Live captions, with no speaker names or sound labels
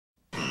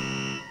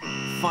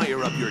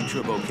Fire up your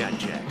Turbo Cat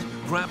Jet,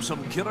 grab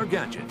some killer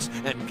gadgets,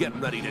 and get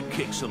ready to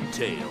kick some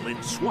tail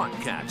in SWAT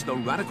Kats, the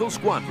Radical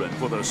Squadron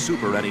for the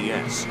Super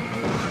NES.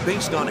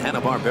 Based on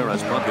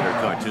Hanna-Barbera's popular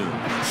cartoon,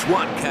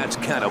 SWAT Kats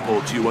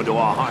catapults you into a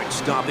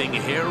heart-stopping,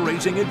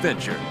 hair-raising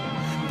adventure.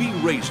 Be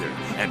Razor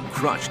and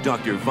crush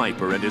Dr.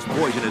 Viper and his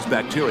poisonous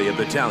bacteria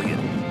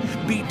battalion.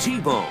 Be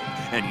T-Bone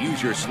and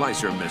use your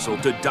slicer missile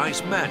to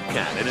dice Mad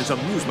Cat and his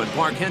amusement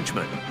park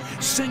henchmen.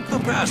 Sink the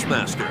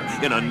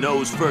Bassmaster in a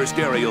nose-first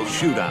aerial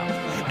shootout.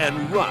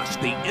 And rush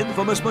the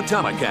infamous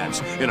Metallic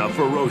Cats in a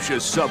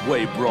ferocious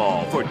subway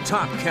brawl for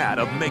top cat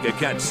of Mega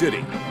Cat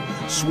City.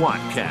 SWAT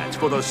Kats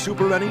for the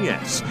Super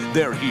NES.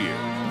 They're here.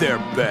 They're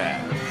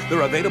bad.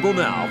 They're available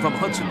now from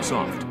Hudson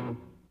Soft.